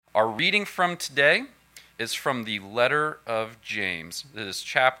Our reading from today is from the letter of James. It is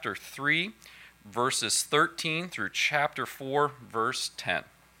chapter 3, verses 13 through chapter 4, verse 10.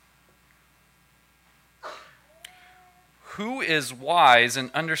 Who is wise and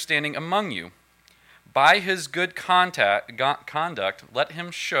understanding among you? By his good conduct, let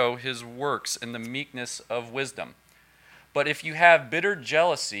him show his works in the meekness of wisdom. But if you have bitter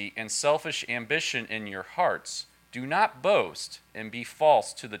jealousy and selfish ambition in your hearts, do not boast and be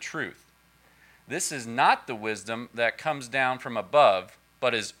false to the truth. This is not the wisdom that comes down from above,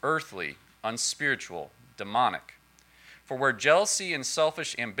 but is earthly, unspiritual, demonic. For where jealousy and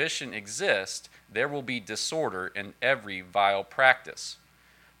selfish ambition exist, there will be disorder in every vile practice.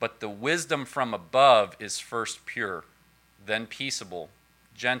 But the wisdom from above is first pure, then peaceable,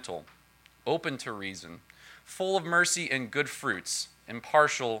 gentle, open to reason, full of mercy and good fruits,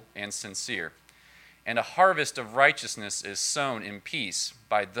 impartial and sincere. And a harvest of righteousness is sown in peace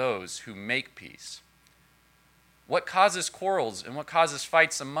by those who make peace. What causes quarrels and what causes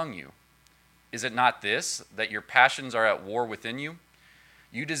fights among you? Is it not this, that your passions are at war within you?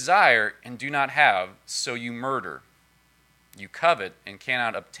 You desire and do not have, so you murder. You covet and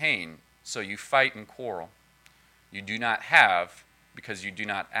cannot obtain, so you fight and quarrel. You do not have, because you do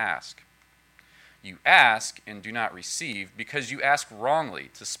not ask. You ask and do not receive, because you ask wrongly,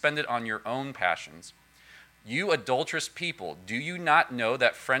 to spend it on your own passions. You adulterous people, do you not know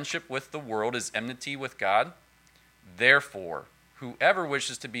that friendship with the world is enmity with God? Therefore, whoever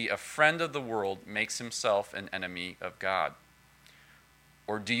wishes to be a friend of the world makes himself an enemy of God.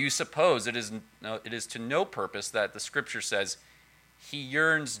 Or do you suppose it is to no purpose that the Scripture says, He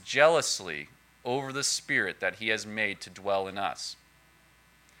yearns jealously over the Spirit that He has made to dwell in us?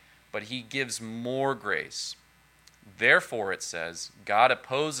 But He gives more grace. Therefore, it says, God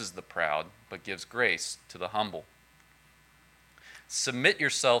opposes the proud, but gives grace to the humble. Submit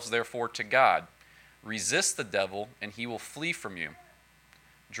yourselves, therefore, to God. Resist the devil, and he will flee from you.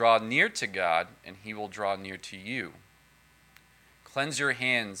 Draw near to God, and He will draw near to you. Cleanse your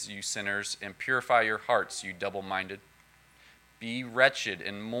hands, you sinners, and purify your hearts, you double-minded. Be wretched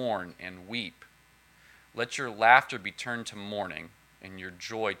and mourn and weep. Let your laughter be turned to mourning, and your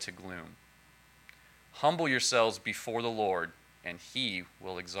joy to gloom. Humble yourselves before the Lord, and He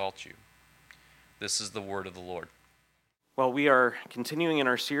will exalt you. This is the word of the Lord. Well, we are continuing in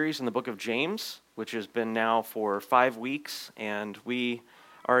our series in the book of James, which has been now for 5 weeks, and we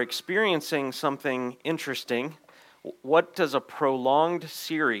are experiencing something interesting. What does a prolonged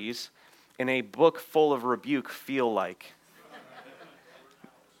series in a book full of rebuke feel like?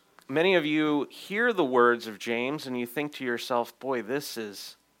 Many of you hear the words of James and you think to yourself, boy, this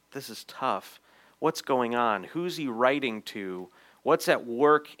is tough. What's going on? Who's he writing to? What's at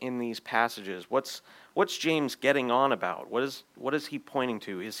work in these passages? What's James getting on about? What is he pointing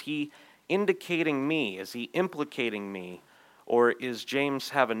to? Is he indicating me? Is he implicating me? Or is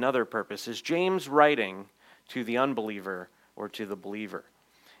James have another purpose? Is James writing to the unbeliever or to the believer?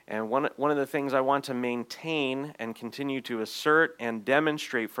 And one of the things I want to maintain and continue to assert and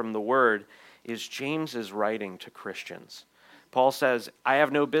demonstrate from the Word is James is writing to Christians. Paul says, I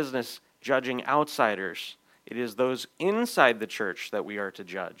have no business judging outsiders. It is those inside the church that we are to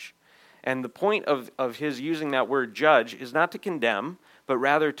judge. And the point of his using that word judge is not to condemn, but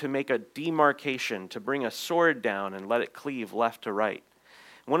rather to make a demarcation, to bring a sword down and let it cleave left to right.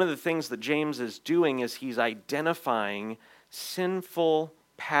 One of the things that James is doing is he's identifying sinful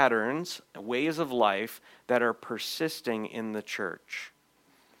patterns, ways of life that are persisting in the church.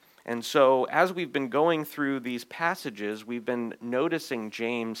 And so as we've been going through these passages, we've been noticing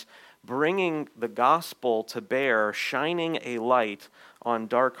James bringing the gospel to bear, shining a light on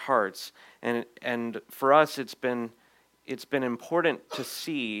dark hearts. And for us, it's been important to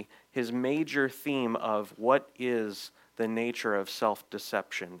see his major theme of what is the nature of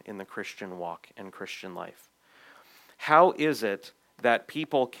self-deception in the Christian walk and Christian life. How is it that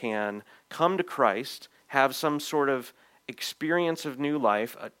people can come to Christ, have some sort of experience of new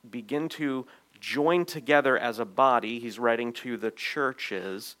life, begin to join together as a body? He's writing to the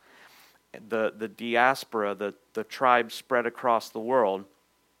churches, the diaspora, the tribes spread across the world.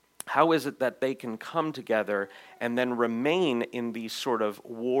 How is it that they can come together and then remain in these sort of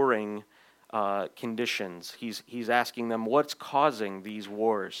warring conditions? He's asking them, what's causing these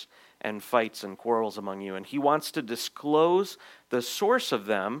wars and fights and quarrels among you? And he wants to disclose the source of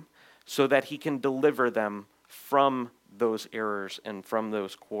them so that he can deliver them from those errors and from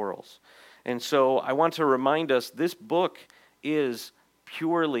those quarrels. And so I want to remind us, this book is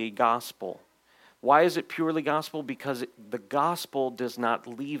purely gospel. Why is it purely gospel? Because the gospel does not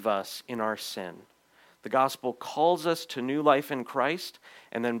leave us in our sin. The gospel calls us to new life in Christ,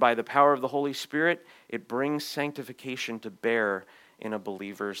 and then by the power of the Holy Spirit, it brings sanctification to bear in a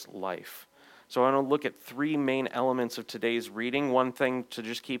believer's life. So I want to look at three main elements of today's reading. One thing to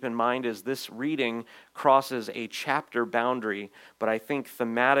just keep in mind is this reading crosses a chapter boundary, but I think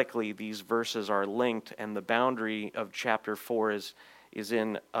thematically these verses are linked, and the boundary of chapter 4 is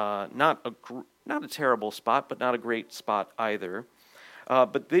in not a terrible spot, but not a great spot either.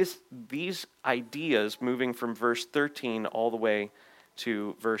 But these ideas, moving from verse 13 all the way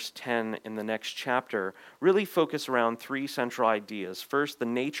to verse 10 in the next chapter, really focus around three central ideas. First, the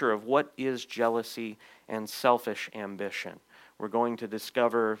nature of what is jealousy and selfish ambition. We're going to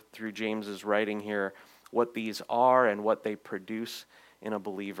discover through James's writing here what these are and what they produce in a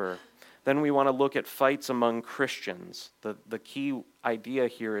believer. Then we want to look at fights among Christians. The key idea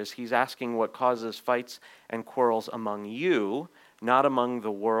here is he's asking what causes fights and quarrels among you, not among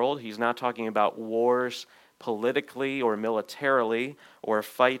the world. He's not talking about wars politically or militarily or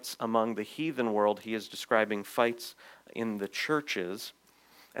fights among the heathen world. He is describing fights in the churches.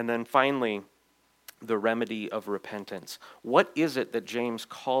 And then finally, the remedy of repentance. What is it that James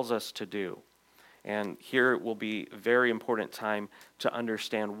calls us to do? And here will be a very important time to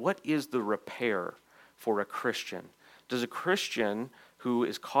understand what is the repair for a Christian. Does a Christian who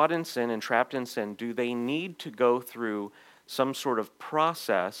is caught in sin and trapped in sin, do they need to go through some sort of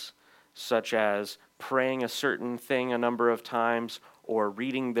process, such as praying a certain thing a number of times, or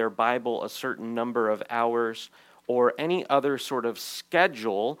reading their Bible a certain number of hours, or any other sort of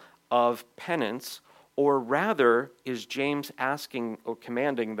schedule of penance, or rather is James asking or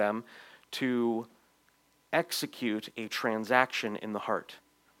commanding them to execute a transaction in the heart?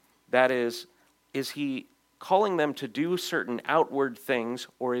 That is he calling them to do certain outward things,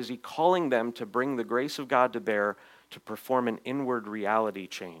 or is he calling them to bring the grace of God to bear to perform an inward reality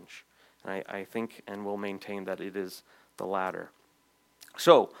change? And I think and will maintain that it is the latter.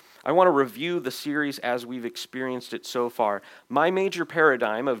 So, I want to review the series as we've experienced it so far. My major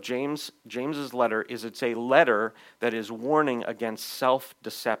paradigm of James's letter is it's a letter that is warning against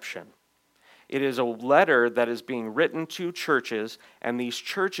self-deception. It is a letter that is being written to churches, and these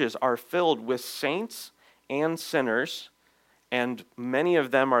churches are filled with saints and sinners, and many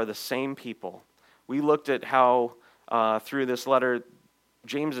of them are the same people. We looked at how through this letter,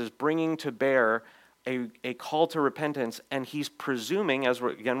 James is bringing to bear a call to repentance, and he's presuming, as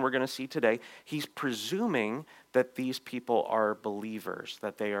we're going to see today, he's presuming that these people are believers,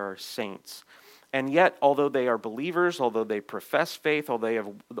 that they are saints. And yet, although they are believers, although they profess faith,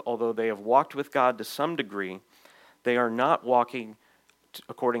 although they have walked with God to some degree, they are not walking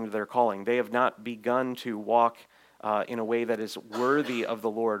according to their calling. They have not begun to walk in a way that is worthy of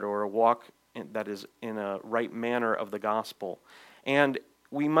the Lord, or a walk that is in a right manner of the gospel. And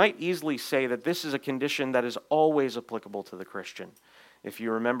we might easily say that this is a condition that is always applicable to the Christian. If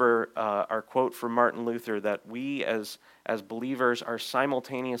you remember our quote from Martin Luther, that we as believers are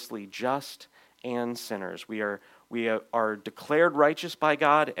simultaneously just and sinners. We are declared righteous by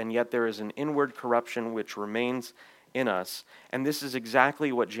God, and yet there is an inward corruption which remains in us. And this is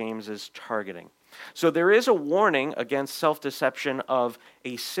exactly what James is targeting. So there is a warning against self-deception of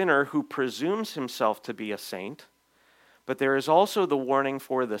a sinner who presumes himself to be a saint, but there is also the warning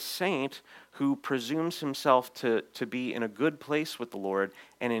for the saint who presumes himself to be in a good place with the Lord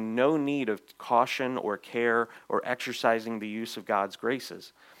and in no need of caution or care or exercising the use of God's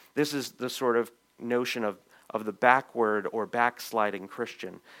graces. This is the sort of notion of the backward or backsliding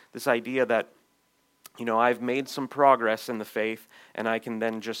Christian. This idea that, I've made some progress in the faith and I can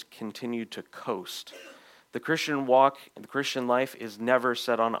then just continue to coast. The Christian walk, the Christian life is never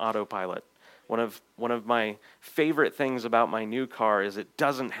set on autopilot. One of my favorite things about my new car is it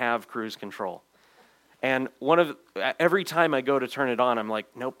doesn't have cruise control. And every time I go to turn it on, I'm like,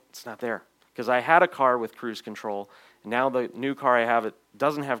 nope, it's not there. Because I had a car with cruise control, and now the new car I have, it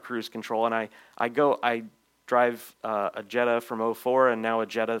doesn't have cruise control, and I drive a Jetta from 2004 and now a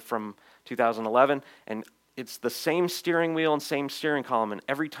Jetta from 2011, and it's the same steering wheel and same steering column, and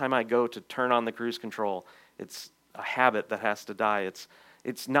every time I go to turn on the cruise control, it's a habit that has to die.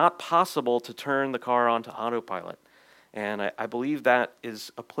 It's not possible to turn the car onto autopilot. And I believe that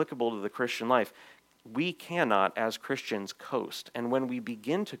is applicable to the Christian life. We cannot, as Christians, coast. And when we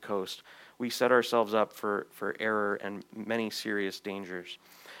begin to coast, we set ourselves up for error and many serious dangers.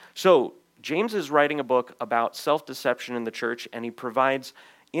 So, James is writing a book about self-deception in the church, and he provides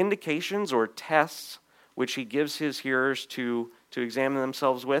indications or tests which he gives his hearers to examine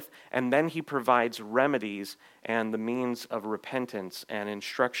themselves with, and then he provides remedies and the means of repentance and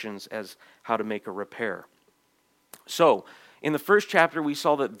instructions as how to make a repair. So, In the first chapter, we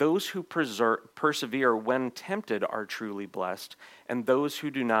saw that those who persevere when tempted are truly blessed, and those who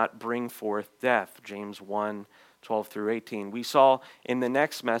do not bring forth death, James 1:12 through 18. We saw in the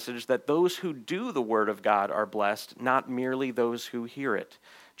next message that those who do the word of God are blessed, not merely those who hear it.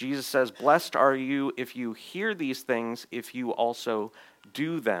 Jesus says, "Blessed are you if you hear these things, if you also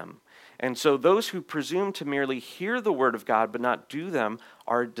do them." And so those who presume to merely hear the word of God but not do them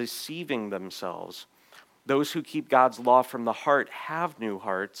are deceiving themselves. Those who keep God's law from the heart have new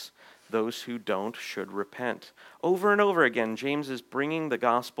hearts. Those who don't should repent. Over and over again, James is bringing the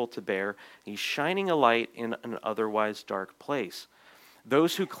gospel to bear. He's shining a light in an otherwise dark place.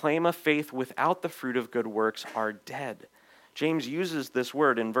 Those who claim a faith without the fruit of good works are dead. James uses this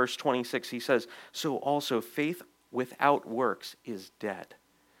word in verse 26. He says, "So also faith without works is dead."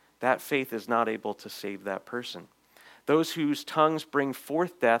 That faith is not able to save that person. Those whose tongues bring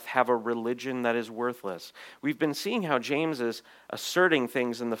forth death have a religion that is worthless. We've been seeing how James is asserting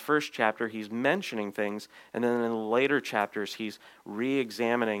things in the first chapter. He's mentioning things, and then in the later chapters, he's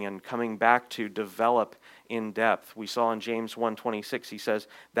re-examining and coming back to develop in depth. We saw in James 1:26, he says,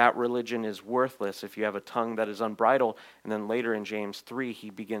 that religion is worthless if you have a tongue that is unbridled. And then later in James 3, he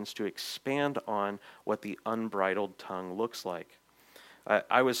begins to expand on what the unbridled tongue looks like.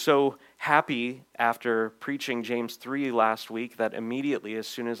 I was so happy after preaching James 3 last week that immediately as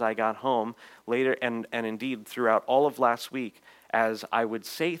soon as I got home, later and indeed throughout all of last week, as I would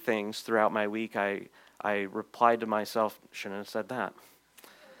say things throughout my week, I replied to myself, shouldn't have said that.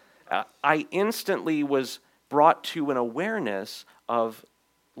 I instantly was brought to an awareness of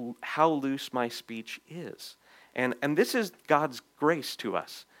how loose my speech is. And this is God's grace to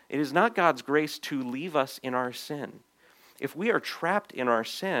us. It is not God's grace to leave us in our sin. If we are trapped in our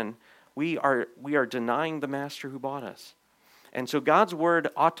sin, we are denying the master who bought us. And so God's word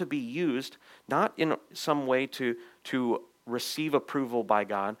ought to be used, not in some way to receive approval by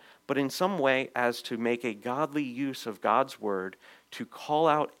God, but in some way as to make a godly use of God's word, to call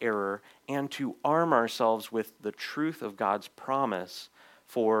out error, and to arm ourselves with the truth of God's promise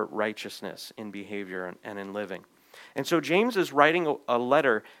for righteousness in behavior and in living. And so James is writing a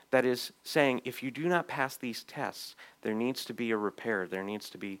letter that is saying, if you do not pass these tests, there needs to be a repair. There needs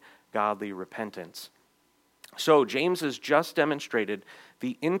to be godly repentance. So James has just demonstrated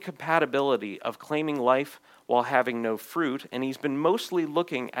the incompatibility of claiming life while having no fruit, and he's been mostly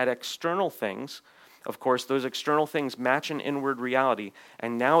looking at external things. Of course, those external things match an inward reality,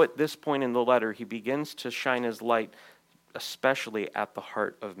 and now at this point in the letter, he begins to shine his light especially at the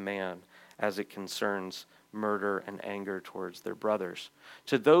heart of man as it concerns murder and anger towards their brothers.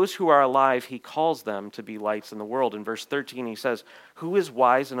 To those who are alive, he calls them to be lights in the world. In verse 13, he says, "Who is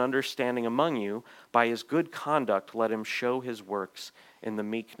wise and understanding among you? By his good conduct, let him show his works in the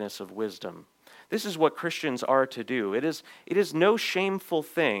meekness of wisdom." This is what Christians are to do. It is no shameful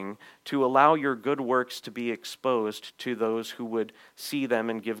thing to allow your good works to be exposed to those who would see them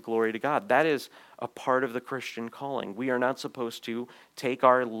and give glory to God. That is a part of the Christian calling. We are not supposed to take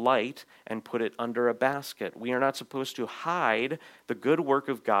our light and put it under a basket. We are not supposed to hide the good work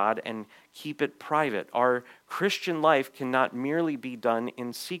of God and keep it private. Our Christian life cannot merely be done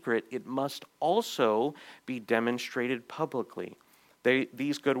in secret. It must also be demonstrated publicly.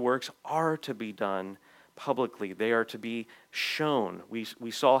 These good works are to be done publicly. They are to be shown.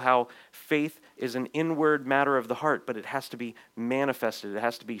 We saw how faith is an inward matter of the heart, but it has to be manifested. It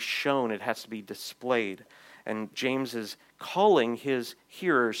has to be shown. It has to be displayed. And James is calling his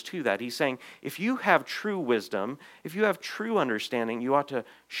hearers to that. He's saying, if you have true wisdom, if you have true understanding, you ought to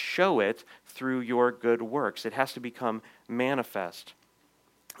show it through your good works. It has to become manifest.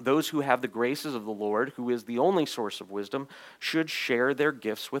 Those who have the graces of the Lord, who is the only source of wisdom, should share their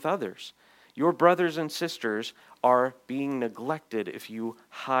gifts with others. Your brothers and sisters are being neglected if you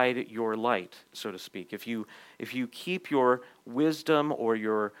hide your light, so to speak. If you keep your wisdom or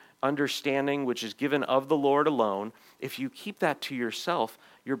your understanding, which is given of the Lord alone, if you keep that to yourself,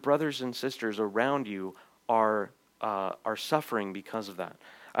 your brothers and sisters around you are suffering because of that.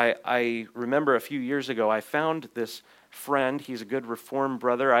 I remember a few years ago, I found this friend. He's a good Reformed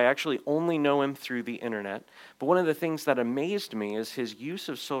brother. I actually only know him through the internet. But one of the things that amazed me is his use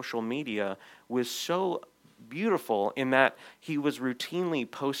of social media was so beautiful in that he was routinely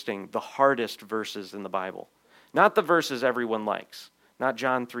posting the hardest verses in the Bible. Not the verses everyone likes. Not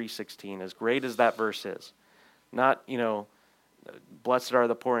John 3:16, as great as that verse is. Not, blessed are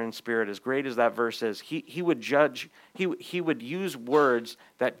the poor in spirit, as great as that verse is. He would judge, he would use words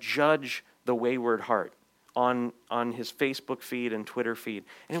that judge the wayward heart on his Facebook feed and Twitter feed.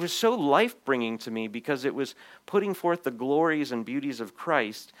 And it was so life-bringing to me because it was putting forth the glories and beauties of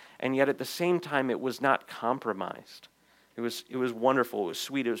Christ, and yet at the same time it was not compromised. It was wonderful. It was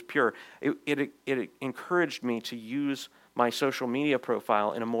sweet. It was pure. It encouraged me to use my social media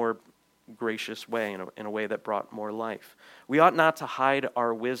profile in a more gracious way, in a way that brought more life. We ought not to hide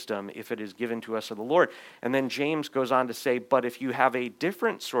our wisdom if it is given to us of the Lord. And then James goes on to say, but if you have a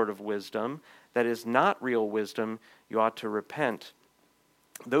different sort of wisdom that is not real wisdom, you ought to repent.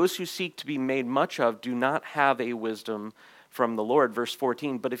 Those who seek to be made much of do not have a wisdom from the Lord. Verse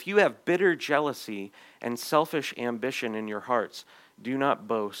 14, but if you have bitter jealousy and selfish ambition in your hearts, do not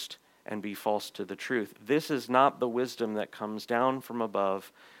boast and be false to the truth. This is not the wisdom that comes down from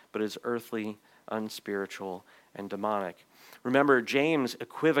above, but is earthly, unspiritual, and demonic. Remember, James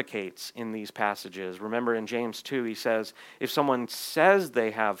equivocates in these passages. Remember in James 2, he says, if someone says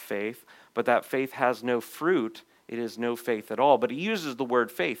they have faith, but that faith has no fruit, it is no faith at all. But he uses the word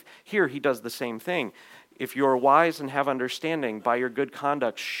faith. Here he does the same thing. If you are wise and have understanding, by your good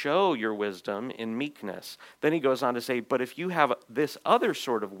conduct show your wisdom in meekness. Then he goes on to say, but if you have this other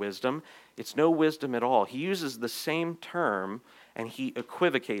sort of wisdom, it's no wisdom at all. He uses the same term and he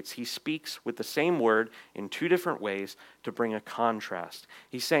equivocates. He speaks with the same word in two different ways to bring a contrast.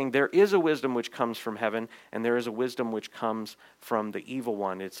 He's saying there is a wisdom which comes from heaven and there is a wisdom which comes from the evil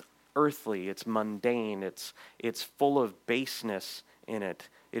one. It's earthly, it's mundane, it's full of baseness in it.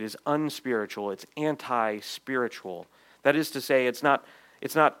 It is unspiritual. It's anti-spiritual. That is to say, it's not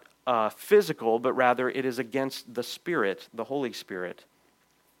physical, but rather it is against the Spirit, the Holy Spirit.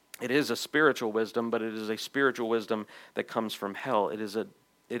 It is a spiritual wisdom, but it is a spiritual wisdom that comes from hell. It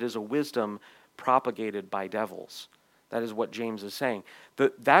is a wisdom propagated by devils. That is what James is saying.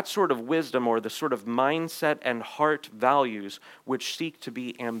 That sort of wisdom, or the sort of mindset and heart values which seek to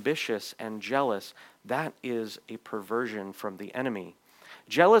be ambitious and jealous, that is a perversion from the enemy.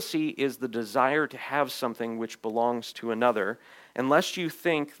 Jealousy is the desire to have something which belongs to another. Unless you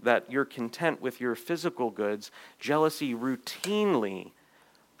think that you're content with your physical goods, jealousy routinely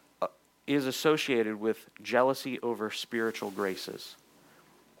is associated with jealousy over spiritual graces.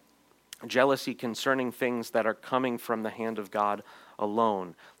 Jealousy concerning things that are coming from the hand of God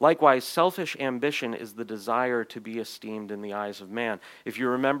alone. Likewise, selfish ambition is the desire to be esteemed in the eyes of man. If you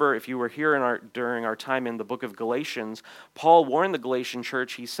remember, if you were here during our time in the book of Galatians, Paul warned the Galatian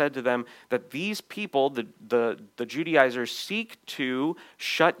church. He said to them that these people, the Judaizers, seek to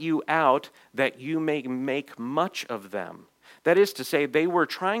shut you out that you may make much of them. That is to say, they were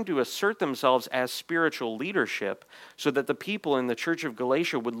trying to assert themselves as spiritual leadership so that the people in the church of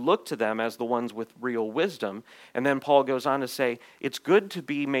Galatia would look to them as the ones with real wisdom. And then Paul goes on to say, it's good to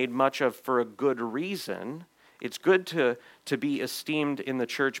be made much of for a good reason. It's good to be esteemed in the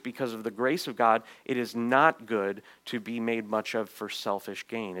church because of the grace of God. It is not good to be made much of for selfish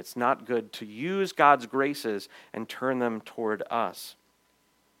gain. It's not good to use God's graces and turn them toward us.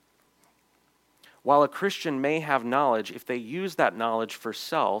 While a Christian may have knowledge, if they use that knowledge for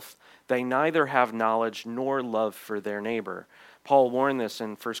self, they neither have knowledge nor love for their neighbor. Paul warned this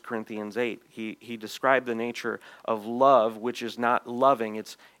in 1 Corinthians 8. He described the nature of love, which is not loving.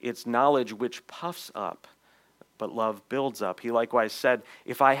 It's knowledge which puffs up, but love builds up. He likewise said,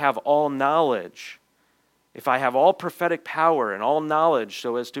 if I have all knowledge, if I have all prophetic power and all knowledge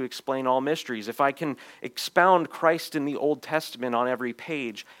so as to explain all mysteries, if I can expound Christ in the Old Testament on every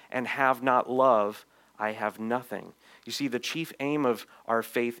page and have not love, I have nothing. You see, the chief aim of our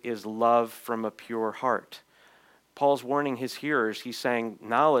faith is love from a pure heart. Paul's warning his hearers. He's saying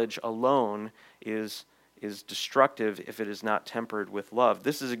knowledge alone is destructive if it is not tempered with love.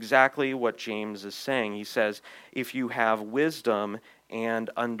 This is exactly what James is saying. He says, if you have wisdom and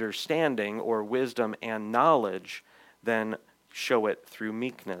understanding, or wisdom and knowledge, then show it through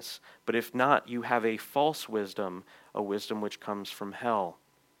meekness. But if not, you have a false wisdom, a wisdom which comes from hell.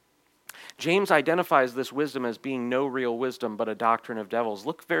 James identifies this wisdom as being no real wisdom, but a doctrine of devils.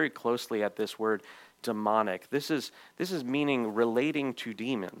 Look very closely at this word demonic. This is meaning relating to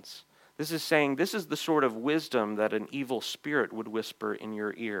demons. This is saying this is the sort of wisdom that an evil spirit would whisper in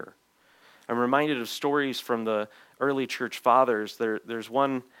your ear. I'm reminded of stories from the early church fathers. There's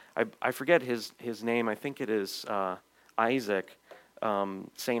one, I forget his name, I think it is Isaac.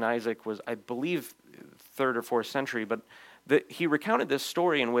 St. Isaac was, I believe, 3rd or 4th century, but he recounted this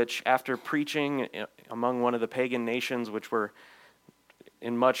story in which, after preaching among one of the pagan nations, which were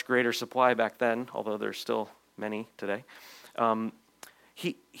in much greater supply back then, although there's still many today,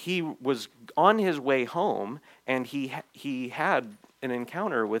 he was on his way home, and he had an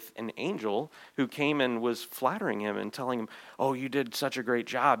encounter with an angel who came and was flattering him and telling him, oh, you did such a great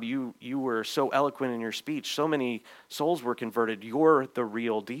job. You were so eloquent in your speech. So many souls were converted. You're the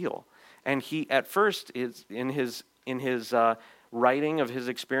real deal. And he, at first, in his writing of his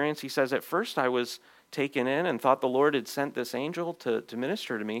experience, he says, at first I was taken in and thought the Lord had sent this angel to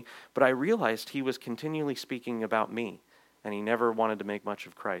minister to me, but I realized he was continually speaking about me, and he never wanted to make much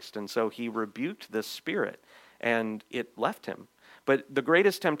of Christ. And so he rebuked this spirit, and it left him. But the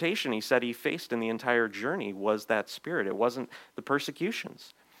greatest temptation, he said, he faced in the entire journey was that spirit. It wasn't the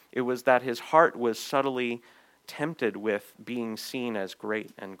persecutions. It was that his heart was subtly tempted with being seen as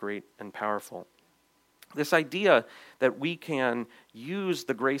great and powerful. This idea that we can use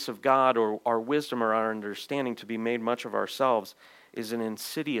the grace of God or our wisdom or our understanding to be made much of ourselves is an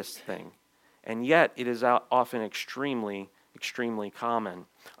insidious thing. And yet it is often extremely common.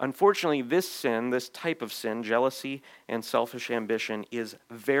 Unfortunately, this sin, this type of sin, jealousy and selfish ambition, is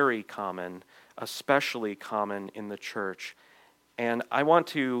very common, especially common in the church. And I want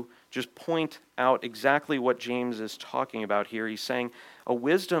to just point out exactly what James is talking about here. He's saying a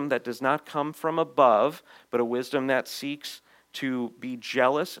wisdom that does not come from above, but a wisdom that seeks to be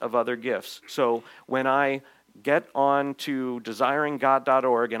jealous of other gifts. So when I get on to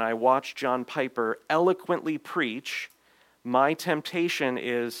desiringgod.org and I watch John Piper eloquently preach, my temptation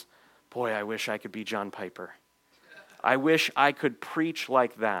is, boy, I wish I could be John Piper. I wish I could preach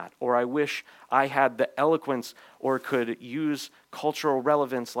like that, or I wish I had the eloquence or could use cultural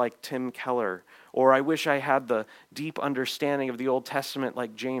relevance like Tim Keller, or I wish I had the deep understanding of the Old Testament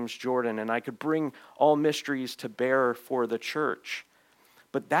like James Jordan, and I could bring all mysteries to bear for the church.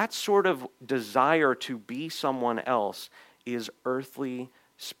 But that sort of desire to be someone else is earthly,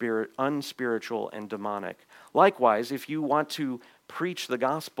 unspiritual, and demonic. Likewise, if you want to preach the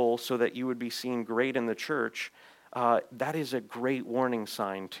gospel so that you would be seen great in the church, that is a great warning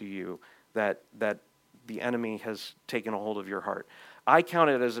sign to you that the enemy has taken a hold of your heart. I count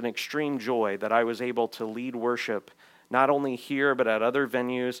it as an extreme joy that I was able to lead worship not only here but at other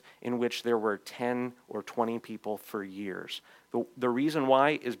venues in which there were 10 or 20 people for years. The reason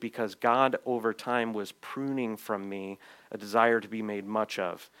why is because God over time was pruning from me a desire to be made much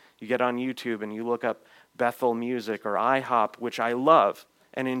of. You get on YouTube and you look up Bethel Music or IHOP, which I love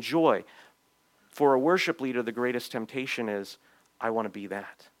and enjoy. For a worship leader, the greatest temptation is, I want to be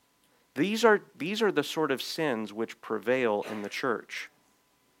that. These are the sort of sins which prevail in the church.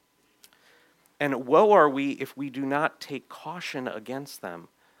 And woe are we if we do not take caution against them.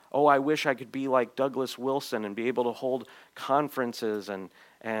 Oh, I wish I could be like Douglas Wilson and be able to hold conferences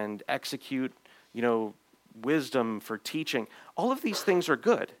and execute, wisdom for teaching. All of these things are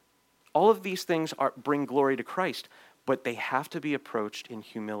good. All of these things bring glory to Christ, but they have to be approached in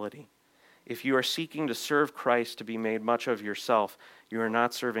humility. If you are seeking to serve Christ to be made much of yourself, you are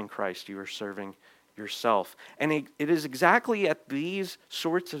not serving Christ, you are serving yourself. And it is exactly at these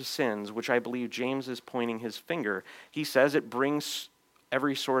sorts of sins which I believe James is pointing his finger. He says it brings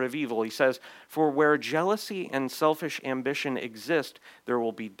every sort of evil. He says, for where jealousy and selfish ambition exist, there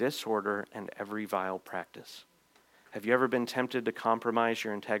will be disorder and every vile practice. Have you ever been tempted to compromise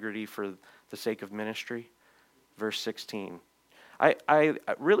your integrity for the sake of ministry? Verse 16. I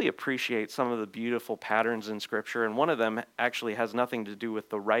really appreciate some of the beautiful patterns in Scripture, and one of them actually has nothing to do with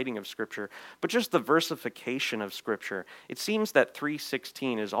the writing of Scripture, but just the versification of Scripture. It seems that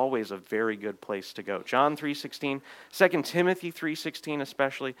 3:16 is always a very good place to go. John 3:16, 2 Timothy 3:16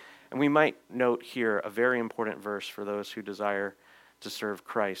 especially, and we might note here a very important verse for those who desire to serve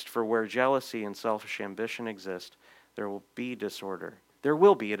Christ. For where jealousy and selfish ambition exist, there will be disorder. There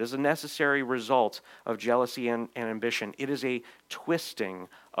will be. It is a necessary result of jealousy and ambition. It is a twisting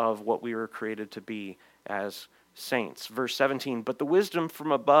of what we were created to be as saints. Verse 17, but the wisdom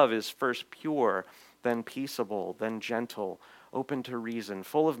from above is first pure, then peaceable, then gentle, open to reason,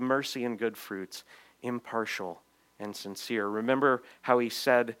 full of mercy and good fruits, impartial and sincere. Remember how he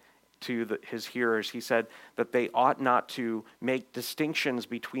said to his hearers, he said that they ought not to make distinctions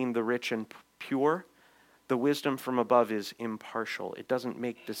between the rich and pure. The wisdom from above is impartial. It doesn't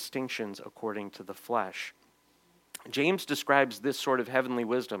make distinctions according to the flesh. James describes this sort of heavenly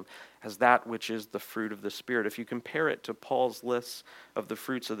wisdom as that which is the fruit of the Spirit. If you compare it to Paul's lists of the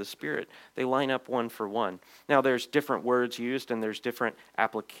fruits of the Spirit, they line up one for one. Now, there's different words used and there's different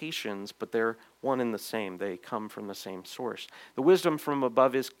applications, but they're one and the same. They come from the same source. The wisdom from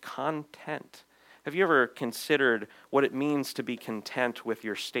above is content. Have you ever considered what it means to be content with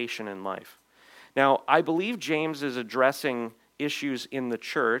your station in life? Now, I believe James is addressing issues in the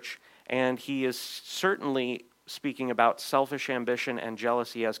church, and he is certainly speaking about selfish ambition and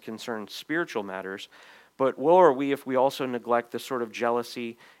jealousy as concerns spiritual matters, but woe are we if we also neglect the sort of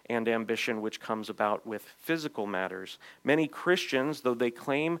jealousy and ambition which comes about with physical matters. Many Christians, though they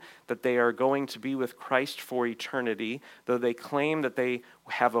claim that they are going to be with Christ for eternity, though they claim that they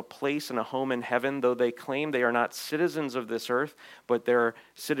have a place and a home in heaven, though they claim they are not citizens of this earth, but their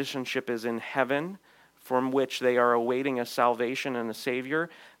citizenship is in heaven, from which they are awaiting a salvation and a Savior,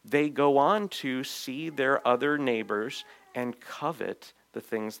 they go on to see their other neighbors and covet the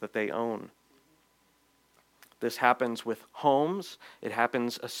things that they own. This happens with homes. It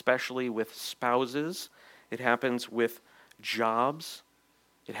happens especially with spouses. It happens with jobs.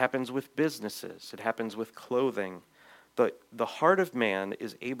 It happens with businesses. It happens with clothing. The heart of man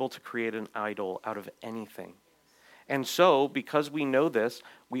is able to create an idol out of anything. And so, because we know this,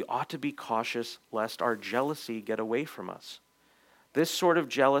 we ought to be cautious lest our jealousy get away from us. This sort of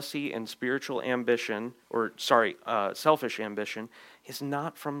jealousy and spiritual ambition, selfish ambition, is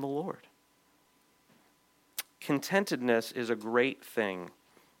not from the Lord. Contentedness is a great thing,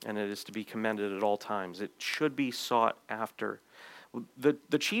 and it is to be commended at all times. It should be sought after.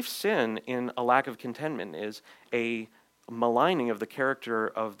 The chief sin in a lack of contentment is a maligning of the character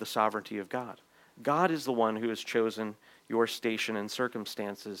of the sovereignty of God. God is the one who has chosen your station and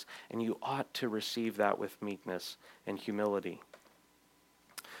circumstances, and you ought to receive that with meekness and humility.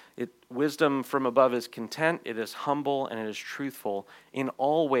 Wisdom from above is content, it is humble, and it is truthful. In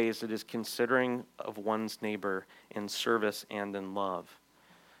all ways, it is considering of one's neighbor in service and in love.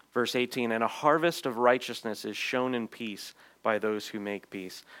 Verse 18, and a harvest of righteousness is shown in peace by those who make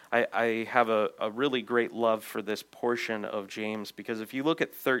peace. I have a really great love for this portion of James, because if you look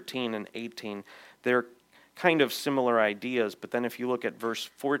at 13 and 18, they're kind of similar ideas, but then if you look at verse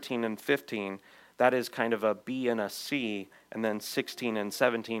 14 and 15, that is kind of a B and a C, and then 16 and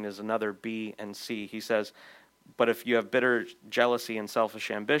 17 is another B and C. He says, but if you have bitter jealousy and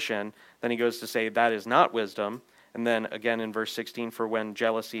selfish ambition, then he goes to say that is not wisdom. And then again in verse 16, for when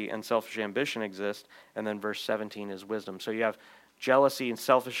jealousy and selfish ambition exist, and then verse 17 is wisdom. So you have jealousy and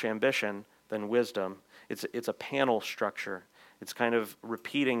selfish ambition, then wisdom. It's a panel structure. It's kind of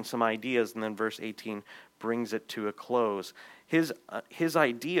repeating some ideas, and then verse 18 brings it to a close. His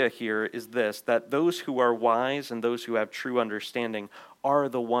idea here is this, that those who are wise and those who have true understanding are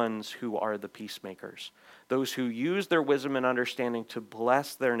the ones who are the peacemakers. Those who use their wisdom and understanding to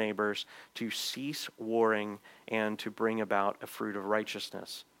bless their neighbors, to cease warring, and to bring about a fruit of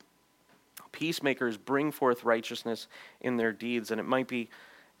righteousness. Peacemakers bring forth righteousness in their deeds, and it might be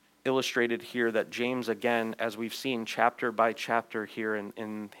illustrated here that James, again, as we've seen chapter by chapter here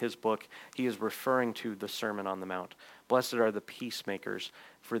in his book, he is referring to the Sermon on the Mount. Blessed are the peacemakers,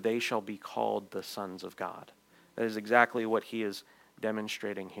 for they shall be called the sons of God. That is exactly what he is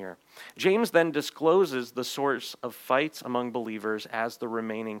demonstrating here. James then discloses the source of fights among believers as the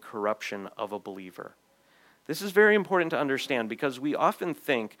remaining corruption of a believer. This is very important to understand because we often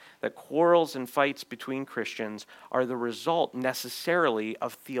think that quarrels and fights between Christians are the result necessarily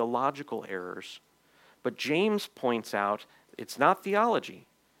of theological errors. But James points out it's not theology,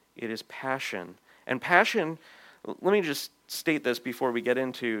 it is passion. And passion, let me just state this before we get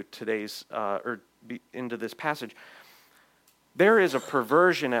into into this passage. There is a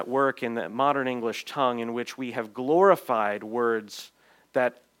perversion at work in the modern English tongue in which we have glorified words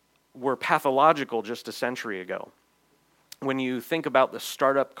that were pathological just a century ago. When you think about the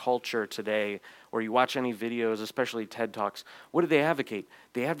startup culture today, or you watch any videos, especially TED Talks, what do they advocate?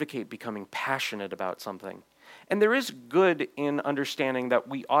 They advocate becoming passionate about something. And there is good in understanding that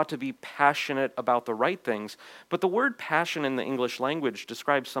we ought to be passionate about the right things, but the word passion in the English language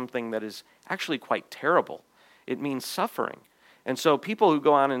describes something that is actually quite terrible. It means suffering. And so people who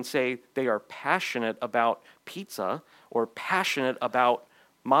go on and say they are passionate about pizza or passionate about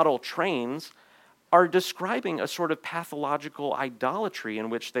model trains are describing a sort of pathological idolatry in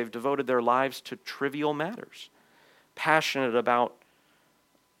which they've devoted their lives to trivial matters. Passionate about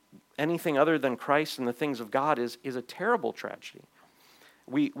anything other than Christ and the things of God is a terrible tragedy.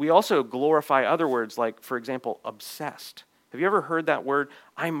 We also glorify other words like, for example, obsessed. Have you ever heard that word?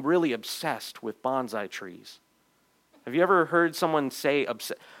 I'm really obsessed with bonsai trees. Have you ever heard someone say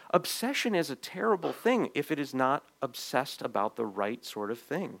obsession is a terrible thing if it is not obsessed about the right sort of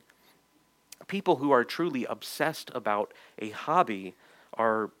thing? People who are truly obsessed about a hobby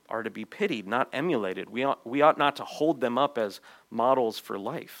are to be pitied, not emulated. We ought not to hold them up as models for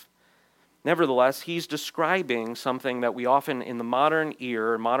life. Nevertheless, he's describing something that we often, in the modern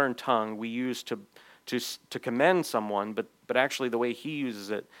ear, modern tongue, we use to commend someone, but actually the way he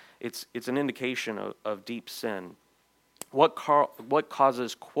uses it, it's an indication of deep sin. What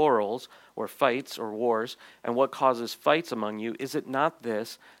causes quarrels or fights or wars, and what causes fights among you? Is it not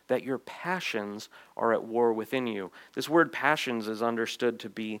this, that your passions are at war within you? This word passions is understood to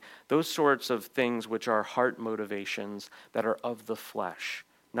be those sorts of things which are heart motivations that are of the flesh,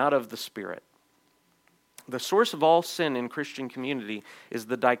 not of the spirit. The source of all sin in Christian community is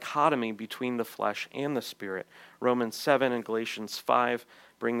the dichotomy between the flesh and the spirit. Romans 7 and Galatians 5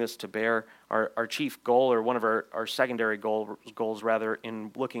 bring this to bear. Our chief goal, or one of our secondary goals rather,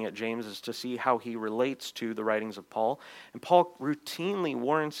 in looking at James is to see how he relates to the writings of Paul. And Paul routinely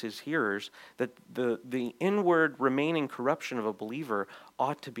warns his hearers that the inward remaining corruption of a believer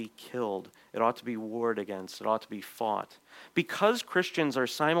ought to be killed. It ought to be warred against. It ought to be fought. Because Christians are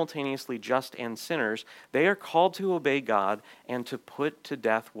simultaneously just and sinners, they are called to obey God and to put to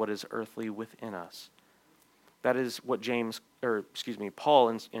death what is earthly within us. That is what Paul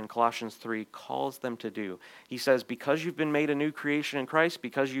in Colossians 3 calls them to do. He says, because you've been made a new creation in Christ,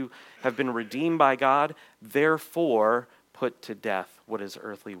 because you have been redeemed by God, therefore put to death what is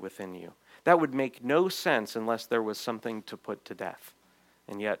earthly within you. That would make no sense unless there was something to put to death.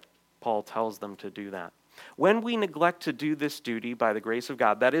 And yet, Paul tells them to do that. When we neglect to do this duty by the grace of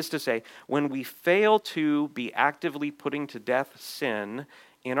God, that is to say, when we fail to be actively putting to death sin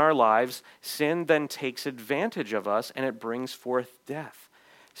in our lives, sin then takes advantage of us and it brings forth death.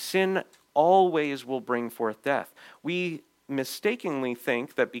 Sin always will bring forth death. We mistakenly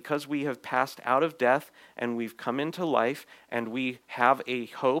think that because we have passed out of death and we've come into life and we have a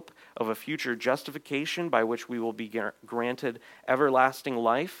hope of a future justification by which we will be granted everlasting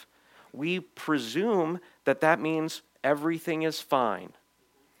life, we presume that that means everything is fine.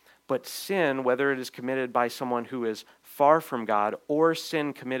 But sin, whether it is committed by someone who is far from God or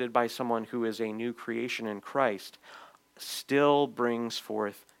sin committed by someone who is a new creation in Christ, still brings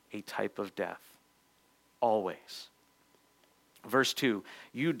forth a type of death. Always. Verse 2,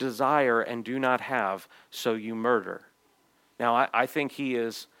 you desire and do not have, so you murder. Now, I think he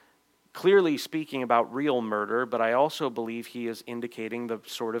is clearly speaking about real murder, but I also believe he is indicating the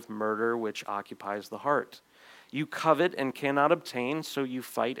sort of murder which occupies the heart. You covet and cannot obtain, so you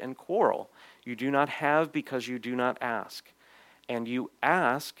fight and quarrel. You do not have because you do not ask. And you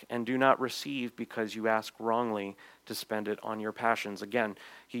ask and do not receive because you ask wrongly to spend it on your passions. Again,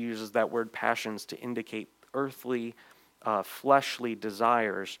 he uses that word passions to indicate earthly, fleshly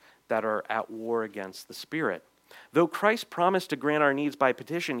desires that are at war against the Spirit. Though Christ promised to grant our needs by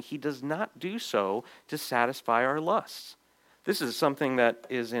petition, he does not do so to satisfy our lusts. This is something that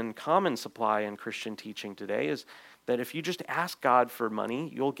is in common supply in Christian teaching today, is that if you just ask God for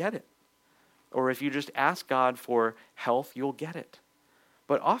money, you'll get it. Or if you just ask God for health, you'll get it.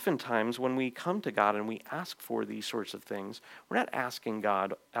 But oftentimes when we come to God and we ask for these sorts of things, we're not asking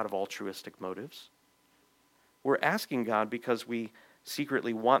God out of altruistic motives. We're asking God because we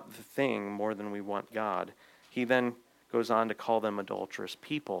secretly want the thing more than we want God. He then goes on to call them adulterous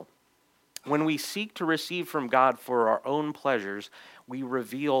people. When we seek to receive from God for our own pleasures, we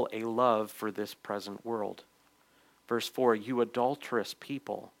reveal a love for this present world. Verse 4, you adulterous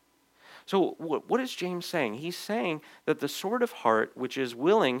people. So what is James saying? He's saying that the sort of heart which is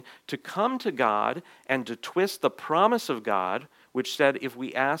willing to come to God and to twist the promise of God, which said, if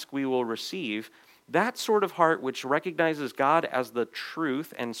we ask, we will receive, that sort of heart which recognizes God as the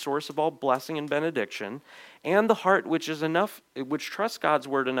truth and source of all blessing and benediction, and the heart which trusts God's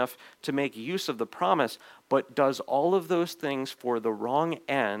word enough to make use of the promise, but does all of those things for the wrong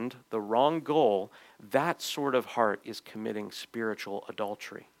end, the wrong goal, that sort of heart is committing spiritual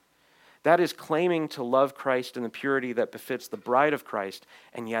adultery. That is claiming to love Christ in the purity that befits the bride of Christ,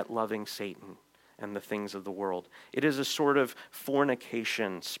 and yet loving Satan and the things of the world. It is a sort of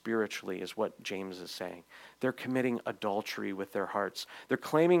fornication spiritually, is what James is saying. They're committing adultery with their hearts. They're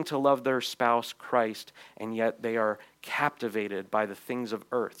claiming to love their spouse, Christ, and yet they are captivated by the things of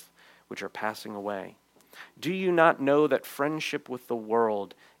earth, which are passing away. Do you not know that friendship with the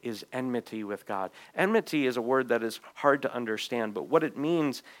world is enmity with God? Enmity is a word that is hard to understand, but what it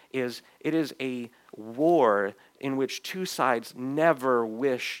means is it is a war in which two sides never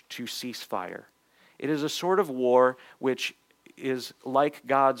wish to cease fire. It is a sort of war which is like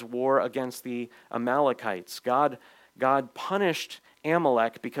God's war against the Amalekites. God punished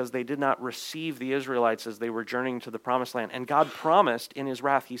Amalek because they did not receive the Israelites as they were journeying to the promised land. And God promised in his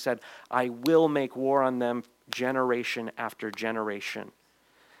wrath, he said, I will make war on them generation after generation.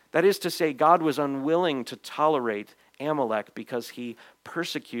 That is to say, God was unwilling to tolerate Amalek because he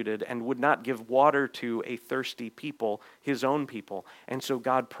persecuted and would not give water to a thirsty people, his own people. And so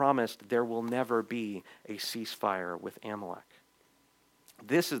God promised there will never be a ceasefire with Amalek.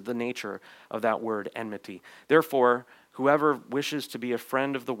 This is the nature of that word enmity. Therefore, whoever wishes to be a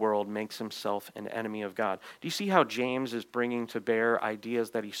friend of the world makes himself an enemy of God. Do you see how James is bringing to bear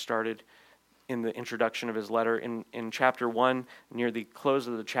ideas that he started in the introduction of his letter? In chapter 1, near the close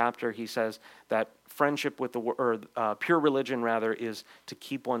of the chapter, he says that friendship with pure religion rather, is to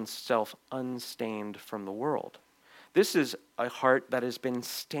keep oneself unstained from the world. This is a heart that has been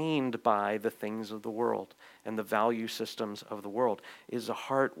stained by the things of the world and the value systems of the world. It is a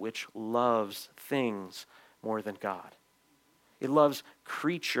heart which loves things more than God. It loves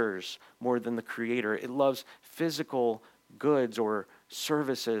creatures more than the Creator. It loves physical goods or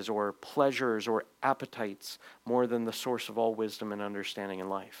services or pleasures or appetites more than the source of all wisdom and understanding in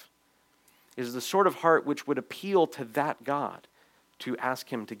life. It is the sort of heart which would appeal to that God to ask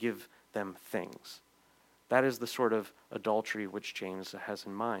him to give them things. That is the sort of adultery which James has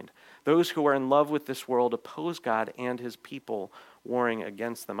in mind. Those who are in love with this world oppose God and his people, warring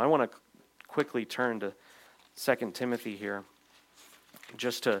against them. I want to quickly turn to 2 Timothy here,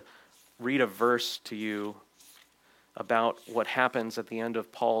 just to read a verse to you about what happens at the end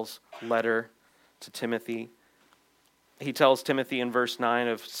of Paul's letter to Timothy. He tells Timothy in verse 9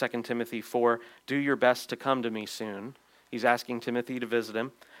 of 2 Timothy 4, "Do your best to come to me soon." He's asking Timothy to visit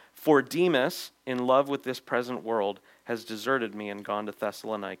him. "For Demas, in love with this present world, has deserted me and gone to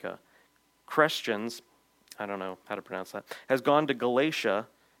Thessalonica. Crescens," I don't know how to pronounce that, "has gone to Galatia,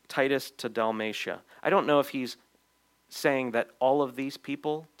 Titus to Dalmatia." I don't know if he's saying that all of these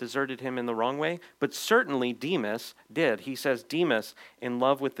people deserted him in the wrong way, but certainly Demas did. He says, Demas, in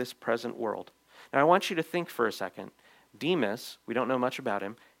love with this present world. Now I want you to think for a second. Demas, we don't know much about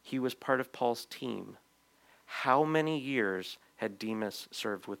him, he was part of Paul's team. How many years had Demas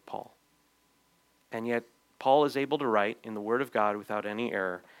served with Paul? And yet Paul is able to write in the Word of God without any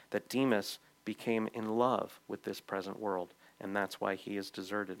error that Demas became in love with this present world, and that's why he has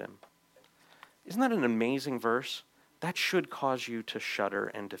deserted him. Isn't that an amazing verse? That should cause you to shudder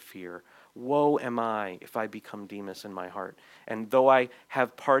and to fear. Woe am I if I become Demas in my heart. And though I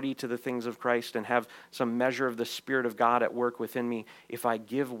have party to the things of Christ and have some measure of the Spirit of God at work within me, if I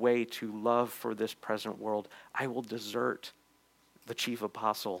give way to love for this present world, I will desert the chief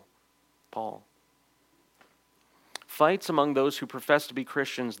apostle, Paul. Fights among those who profess to be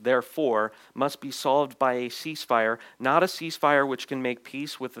Christians, therefore, must be solved by a ceasefire, not a ceasefire which can make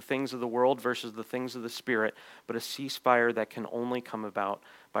peace with the things of the world versus the things of the Spirit, but a ceasefire that can only come about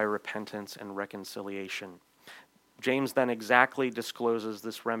by repentance and reconciliation. James then exactly discloses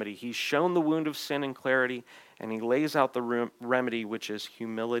this remedy. He's shown the wound of sin in clarity, and he lays out the remedy, which is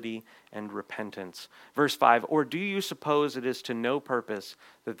humility and repentance. Verse 5, "Or do you suppose it is to no purpose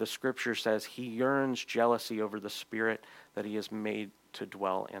that the Scripture says he yearns jealousy over the Spirit that he has made to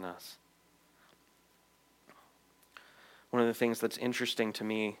dwell in us?" One of the things that's interesting to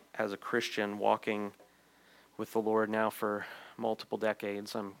me as a Christian walking with the Lord now for multiple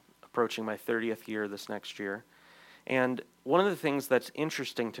decades, I'm approaching my 30th year this next year, and one of the things that's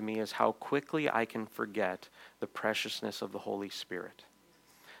interesting to me is how quickly I can forget the preciousness of the Holy Spirit.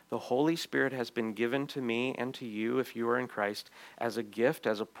 The Holy Spirit has been given to me and to you, if you are in Christ, as a gift,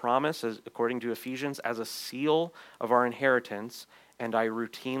 as a promise, as, according to Ephesians, as a seal of our inheritance, and I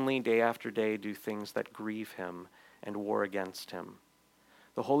routinely, day after day, do things that grieve him and war against him.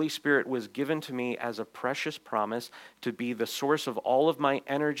 The Holy Spirit was given to me as a precious promise to be the source of all of my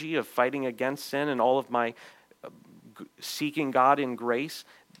energy of fighting against sin and all of my seeking God in grace.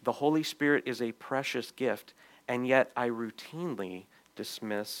 The Holy Spirit is a precious gift, and yet I routinely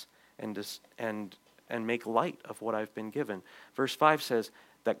dismiss and make light of what I've been given. Verse 5 says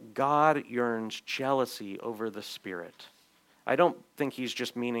that God yearns jealousy over the Spirit. I don't think he's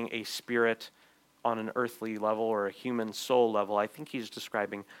just meaning a spirit on an earthly level or a human soul level. I think he's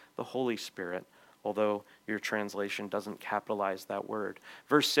describing the Holy Spirit, although your translation doesn't capitalize that word.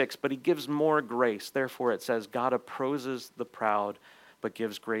 Verse 6, "But he gives more grace. Therefore it says, God opposes the proud, but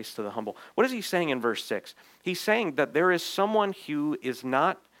gives grace to the humble." What is he saying in verse 6? He's saying that there is someone who is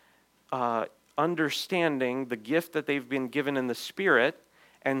not understanding the gift that they've been given in the Spirit,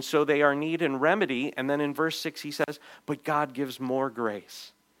 and so they are in need and remedy. And then in verse 6 he says, but God gives more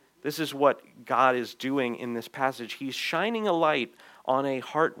grace. This is what God is doing in this passage. He's shining a light on a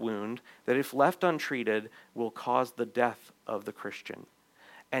heart wound that, if left untreated, will cause the death of the Christian.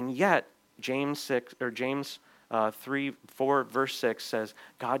 And yet, James 3:4 verse 6 says,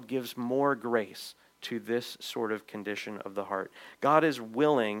 God gives more grace to this sort of condition of the heart. God is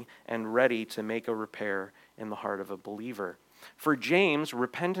willing and ready to make a repair in the heart of a believer. For James,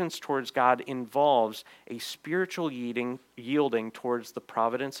 repentance towards God involves a spiritual yielding towards the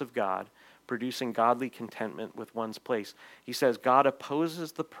providence of God, producing godly contentment with one's place. He says, God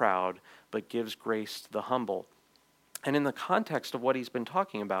opposes the proud, but gives grace to the humble. And in the context of what he's been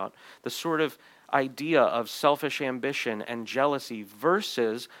talking about, the sort of idea of selfish ambition and jealousy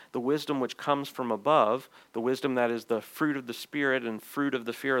versus the wisdom which comes from above, the wisdom that is the fruit of the Spirit and fruit of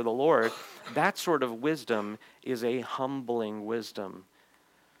the fear of the Lord, that sort of wisdom is a humbling wisdom.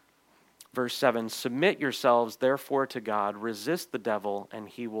 Verse 7, submit yourselves therefore to God, resist the devil, and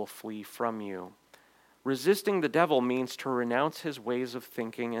he will flee from you. Resisting the devil means to renounce his ways of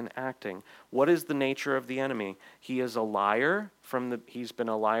thinking and acting. What is the nature of the enemy? He is a liar he's been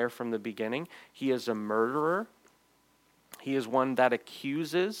a liar from the beginning. He is a murderer. He is one that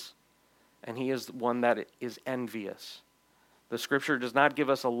accuses, and he is one that is envious. The scripture does not give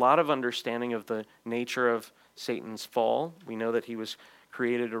us a lot of understanding of the nature of Satan's fall. We know that he was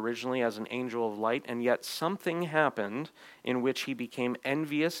created originally as an angel of light, and yet something happened in which he became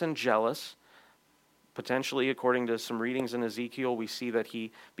envious and jealous. Potentially, according to some readings in Ezekiel, we see that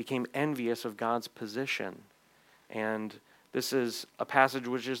he became envious of God's position. And this is a passage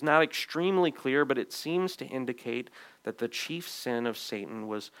which is not extremely clear, but it seems to indicate that the chief sin of Satan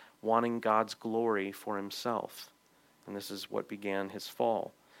was wanting God's glory for himself. And this is what began his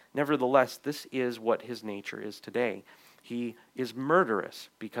fall. Nevertheless, this is what his nature is today. He is murderous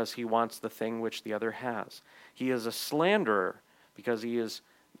because he wants the thing which the other has. He is a slanderer because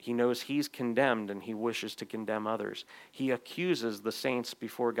he knows he's condemned and he wishes to condemn others. He accuses the saints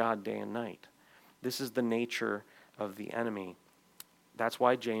before God day and night. This is the nature of the enemy. That's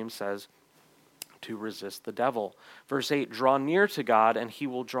why James says to resist the devil. Verse 8, draw near to God and he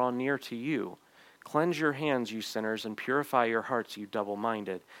will draw near to you. Cleanse your hands, you sinners, and purify your hearts, you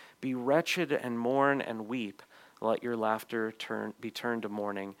double-minded. Be wretched and mourn and weep. Let your laughter be turned to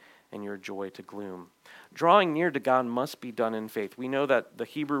mourning and your joy to gloom. Drawing near to God must be done in faith. We know that the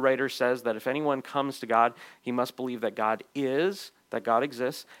Hebrew writer says that if anyone comes to God, he must believe that God is, that God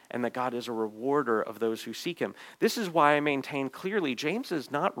exists, and that God is a rewarder of those who seek him. This is why I maintain clearly James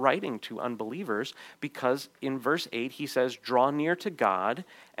is not writing to unbelievers, because in verse 8 he says, draw near to God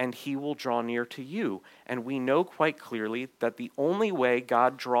and he will draw near to you. And we know quite clearly that the only way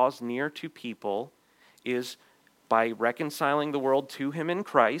God draws near to people is by reconciling the world to him in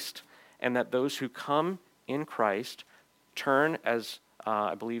Christ, and that those who come in Christ turn, as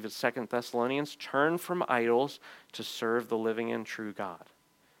I believe it's 2 Thessalonians, turn from idols to serve the living and true God.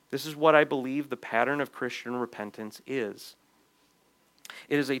 This is what I believe the pattern of Christian repentance is.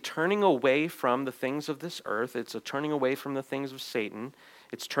 It is a turning away from the things of this earth. It's a turning away from the things of Satan.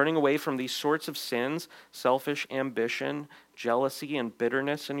 It's turning away from these sorts of sins, selfish ambition, jealousy, and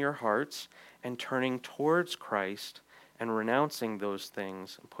bitterness in your hearts, and turning towards Christ and renouncing those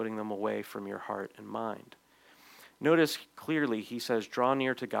things and putting them away from your heart and mind. Notice clearly he says, draw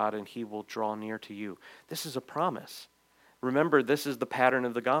near to God and he will draw near to you. This is a promise. Remember, this is the pattern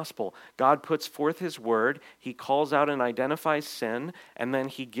of the gospel. God puts forth his word, he calls out and identifies sin, and then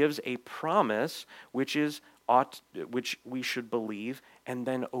he gives a promise which we should believe and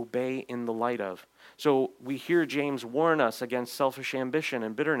then obey in the light of. So we hear James warn us against selfish ambition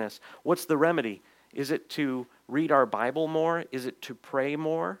and bitterness. What's the remedy? Is it to read our Bible more? Is it to pray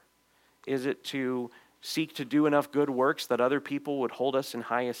more? Is it to seek to do enough good works that other people would hold us in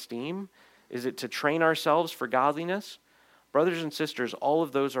high esteem? Is it to train ourselves for godliness? Brothers and sisters, all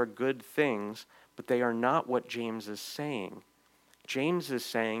of those are good things, but they are not what James is saying. James is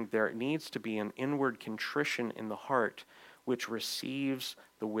saying there needs to be an inward contrition in the heart which receives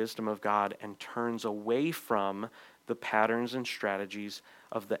the wisdom of God and turns away from the patterns and strategies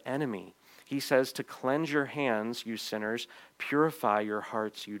of the enemy. He says to cleanse your hands, you sinners, purify your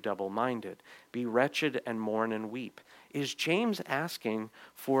hearts, you double-minded. Be wretched and mourn and weep. Is James asking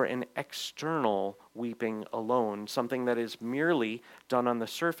for an external weeping alone, something that is merely done on the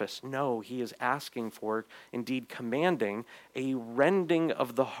surface? No, he is asking for, indeed commanding, a rending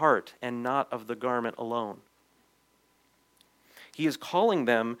of the heart and not of the garment alone. He is calling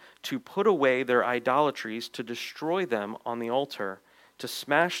them to put away their idolatries, to destroy them on the altar, to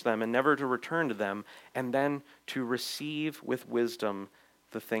smash them and never to return to them, and then to receive with wisdom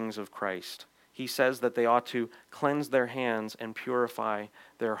the things of Christ. He says that they ought to cleanse their hands and purify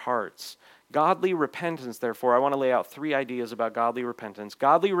their hearts. Godly repentance, therefore, I want to lay out 3 ideas about godly repentance.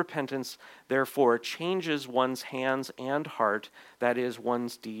 Godly repentance, therefore, changes one's hands and heart, that is,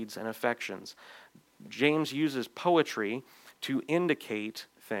 one's deeds and affections. James uses poetry to indicate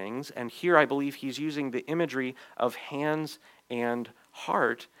things, and here I believe he's using the imagery of hands and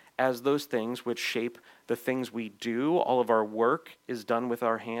heart as those things which shape the things we do. All of our work is done with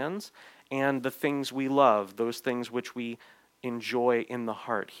our hands, and the things we love, those things which we enjoy in the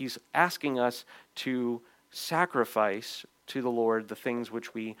heart. He's asking us to sacrifice to the Lord the things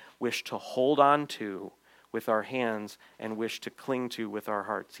which we wish to hold on to with our hands and wish to cling to with our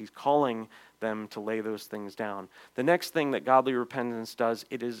hearts. He's calling them to lay those things down. The next thing that godly repentance does,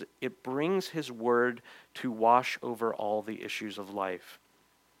 it brings his word to wash over all the issues of life.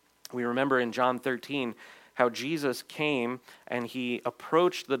 We remember in John 13 how Jesus came and he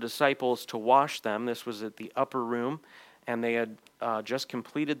approached the disciples to wash them. This was at the upper room, and they had just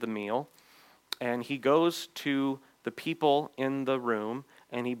completed the meal. And he goes to the people in the room,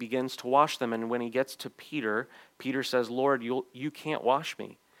 and he begins to wash them. And when he gets to Peter, Peter says, "Lord, you can't wash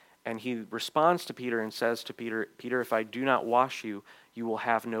me." And he responds to Peter and says to Peter, "Peter, if I do not wash you, you will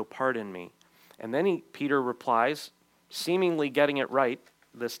have no part in me." And then Peter replies, seemingly getting it right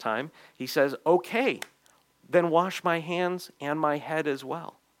this time. He says, "Okay, then wash my hands and my head as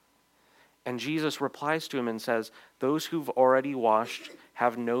well." And Jesus replies to him and says, "Those who've already washed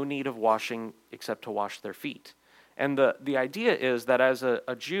have no need of washing except to wash their feet." And the idea is that as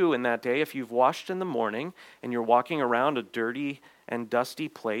a Jew in that day, if you've washed in the morning and you're walking around a dirty and dusty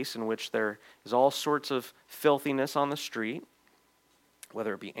place in which there is all sorts of filthiness on the street,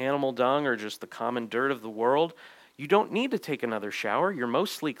 whether it be animal dung or just the common dirt of the world, you don't need to take another shower. You're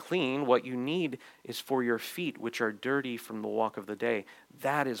mostly clean. What you need is for your feet, which are dirty from the walk of the day.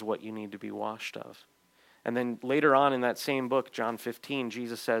 That is what you need to be washed of. And then later on in that same book, John 15,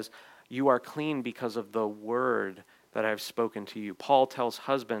 Jesus says, "You are clean because of the word that I've spoken to you." Paul tells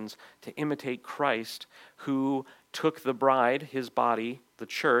husbands to imitate Christ, who took the bride, his body, the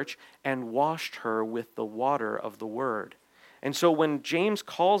church, and washed her with the water of the word. And so when James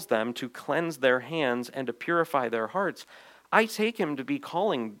calls them to cleanse their hands and to purify their hearts, I take him to be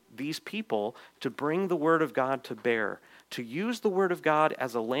calling these people to bring the word of God to bear, to use the word of God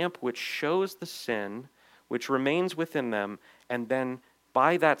as a lamp which shows the sin which remains within them, and then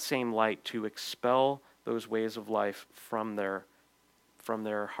by that same light to expel those ways of life from their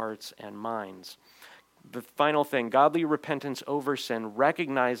hearts and minds. The final thing, godly repentance over sin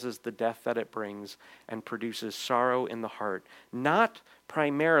recognizes the death that it brings and produces sorrow in the heart, not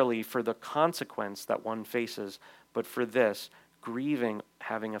primarily for the consequence that one faces, but for this, grieving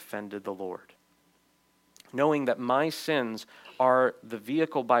having offended the Lord. Knowing that my sins are the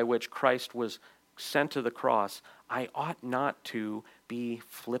vehicle by which Christ was sent to the cross, I ought not to be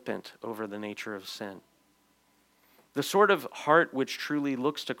flippant over the nature of sin. The sort of heart which truly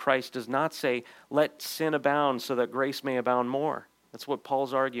looks to Christ does not say, "Let sin abound so that grace may abound more." That's what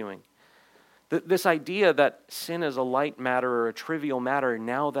Paul's arguing. This idea that sin is a light matter or a trivial matter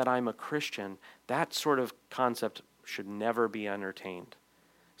now that I'm a Christian, that sort of concept should never be entertained.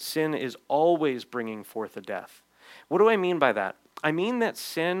 Sin is always bringing forth a death. What do I mean by that? I mean that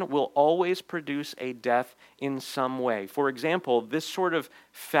sin will always produce a death in some way. For example, this sort of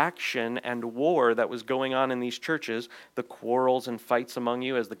faction and war that was going on in these churches, the quarrels and fights among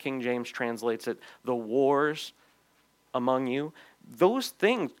you, as the King James translates it, the wars among you, those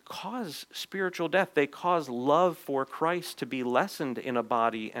things cause spiritual death. They cause love for Christ to be lessened in a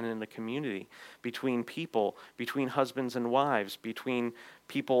body and in a community, between people, between husbands and wives, between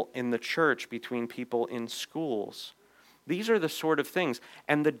people in the church, between people in schools. These are the sort of things.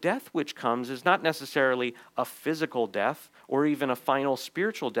 And the death which comes is not necessarily a physical death or even a final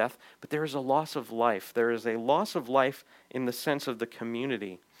spiritual death, but there is a loss of life. There is a loss of life in the sense of the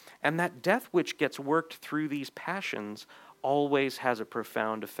community. And that death which gets worked through these passions always has a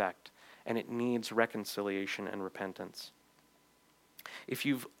profound effect, and it needs reconciliation and repentance. If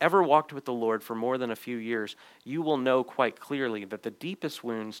you've ever walked with the Lord for more than a few years, you will know quite clearly that the deepest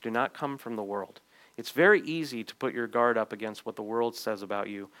wounds do not come from the world. It's very easy to put your guard up against what the world says about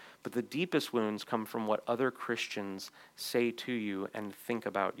you, but the deepest wounds come from what other Christians say to you and think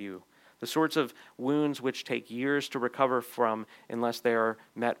about you. The sorts of wounds which take years to recover from unless they are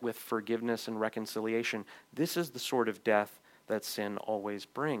met with forgiveness and reconciliation. This is the sort of death that sin always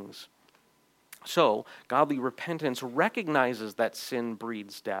brings. So, godly repentance recognizes that sin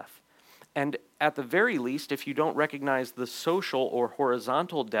breeds death. And at the very least, if you don't recognize the social or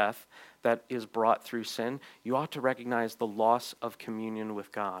horizontal death that is brought through sin, you ought to recognize the loss of communion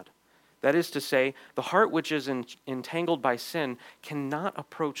with God. That is to say, the heart which is entangled by sin cannot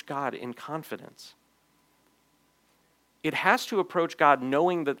approach God in confidence. It has to approach God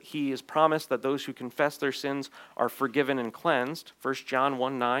knowing that He has promised that those who confess their sins are forgiven and cleansed. 1 John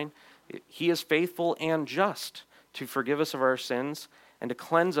 1:9, He is faithful and just to forgive us of our sins and to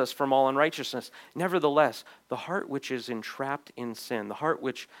cleanse us from all unrighteousness. Nevertheless, the heart which is entrapped in sin, the heart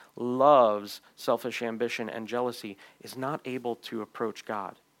which loves selfish ambition and jealousy, is not able to approach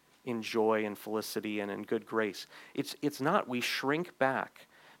God in joy and felicity and in good grace. It's not. We shrink back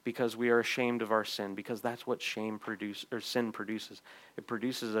because we are ashamed of our sin, because that's what sin produces. It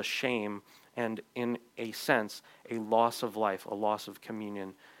produces a shame and, in a sense, a loss of life, a loss of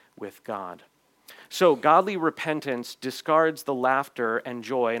communion with God. So godly repentance discards the laughter and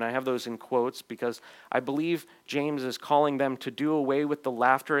joy, and I have those in quotes because I believe James is calling them to do away with the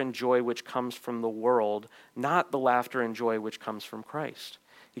laughter and joy which comes from the world, not the laughter and joy which comes from Christ.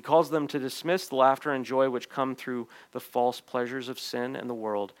 He calls them to dismiss the laughter and joy which come through the false pleasures of sin and the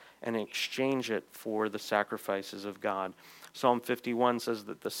world and exchange it for the sacrifices of God. Psalm 51 says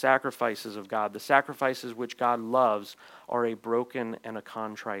that the sacrifices of God, the sacrifices which God loves, are a broken and a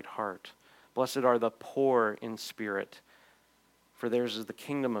contrite heart. Blessed are the poor in spirit, for theirs is the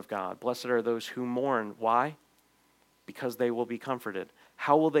kingdom of God. Blessed are those who mourn. Why? Because they will be comforted.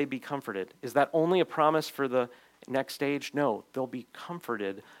 How will they be comforted? Is that only a promise for the next stage? No, they'll be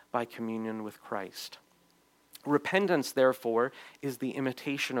comforted by communion with Christ. Repentance, therefore, is the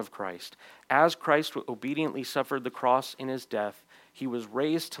imitation of Christ. As Christ obediently suffered the cross in his death, he was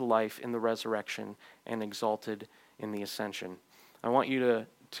raised to life in the resurrection and exalted in the ascension. I want you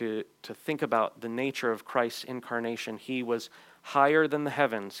to think about the nature of Christ's incarnation. He was higher than the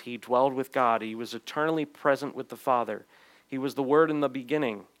heavens. He dwelled with God. He was eternally present with the Father. He was the Word in the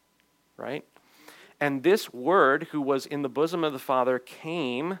beginning, right? And this Word, who was in the bosom of the Father,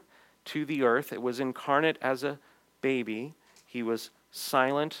 came to the earth. It was incarnate as a baby. He was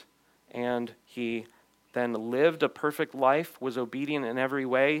silent, and he then lived a perfect life, was obedient in every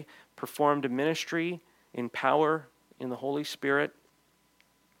way, performed a ministry in power in the Holy Spirit.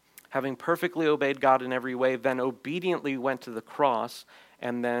 Having perfectly obeyed God in every way, then obediently went to the cross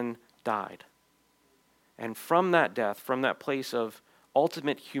and then died. And from that death, from that place of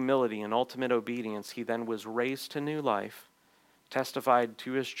ultimate humility and ultimate obedience, he then was raised to new life, testified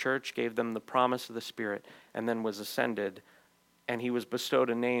to his church, gave them the promise of the Spirit, and then was ascended, and he was bestowed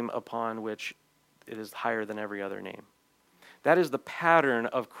a name upon which it is higher than every other name. That is the pattern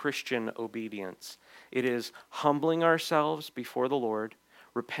of Christian obedience. It is humbling ourselves before the Lord,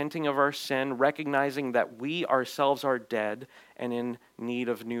 repenting of our sin, recognizing that we ourselves are dead and in need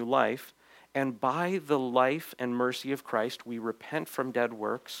of new life, and by the life and mercy of Christ, we repent from dead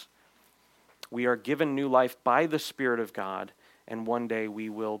works. We are given new life by the Spirit of God, and one day we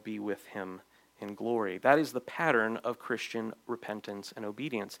will be with him in glory. That is the pattern of Christian repentance and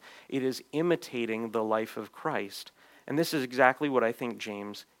obedience. It is imitating the life of Christ. And this is exactly what I think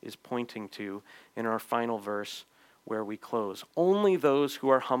James is pointing to in our final verse where we close. Only those who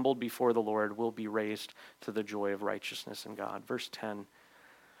are humbled before the Lord will be raised to the joy of righteousness in God. Verse 10,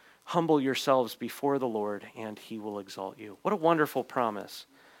 humble yourselves before the Lord, and he will exalt you. What a wonderful promise.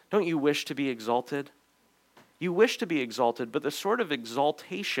 Don't you wish to be exalted? You wish to be exalted, but the sort of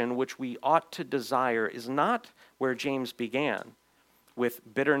exaltation which we ought to desire is not where James began, with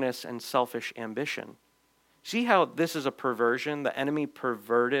bitterness and selfish ambition. See how this is a perversion? The enemy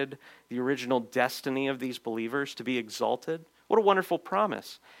perverted the original destiny of these believers to be exalted. What a wonderful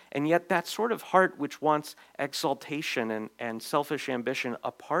promise. And yet that sort of heart which wants exaltation and selfish ambition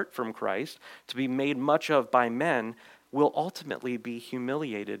apart from Christ, to be made much of by men, will ultimately be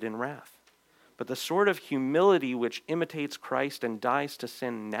humiliated in wrath. But the sort of humility which imitates Christ and dies to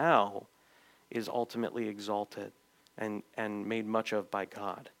sin now is ultimately exalted and made much of by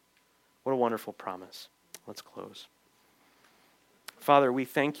God. What a wonderful promise. Let's close. Father, we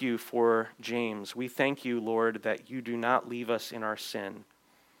thank you for James. We thank you, Lord, that you do not leave us in our sin,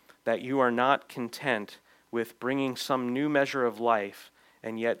 that you are not content with bringing some new measure of life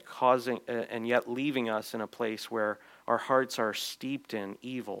and yet leaving us in a place where our hearts are steeped in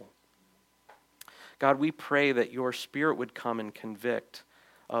evil. God, we pray that your Spirit would come and convict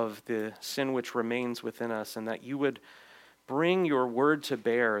of the sin which remains within us, and that you would bring your word to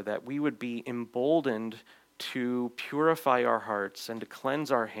bear, that we would be emboldened to purify our hearts and to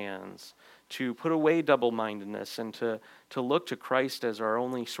cleanse our hands, to put away double-mindedness and to look to Christ as our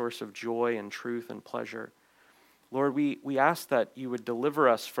only source of joy and truth and pleasure. Lord, we ask that you would deliver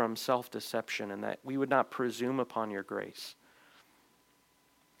us from self-deception and that we would not presume upon your grace.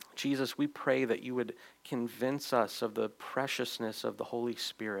 Jesus, we pray that you would convince us of the preciousness of the Holy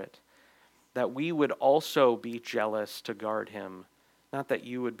Spirit, that we would also be jealous to guard him, not that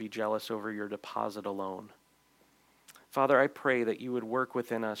you would be jealous over your deposit alone. Father, I pray that you would work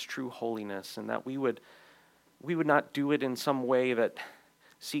within us true holiness and that we would not do it in some way that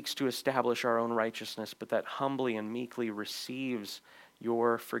seeks to establish our own righteousness, but that humbly and meekly receives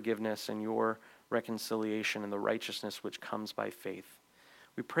your forgiveness and your reconciliation and the righteousness which comes by faith.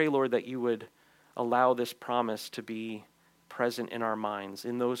 We pray, Lord, that you would allow this promise to be present in our minds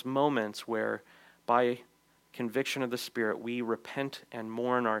in those moments where, by conviction of the Spirit, we repent and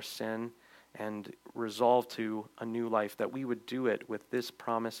mourn our sin and resolve to a new life, that we would do it with this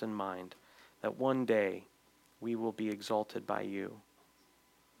promise in mind, that one day we will be exalted by you.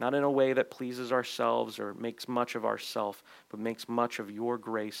 not in a way that pleases ourselves or makes much of ourself, but makes much of your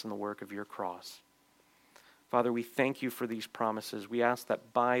grace and the work of your cross. Father, we thank you for these promises. We ask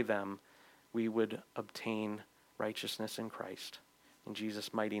that by them we would obtain righteousness in Christ. In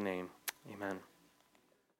Jesus' mighty name, amen.